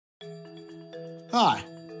Hi,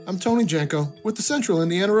 I'm Tony Janko with the Central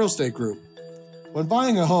Indiana Real Estate Group. When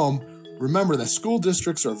buying a home, remember that school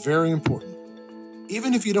districts are very important.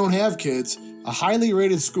 Even if you don't have kids, a highly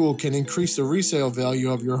rated school can increase the resale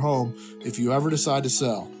value of your home if you ever decide to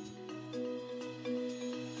sell.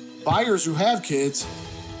 Buyers who have kids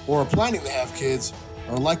or are planning to have kids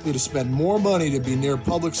are likely to spend more money to be near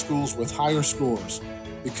public schools with higher scores.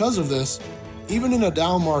 Because of this, even in a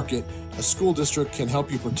down market, a school district can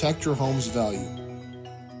help you protect your home's value.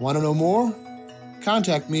 Want to know more?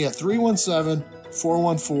 Contact me at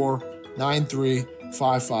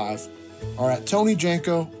 317-414-9355 or at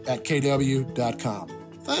tonyjanko@kw.com.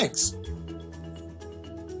 Thanks.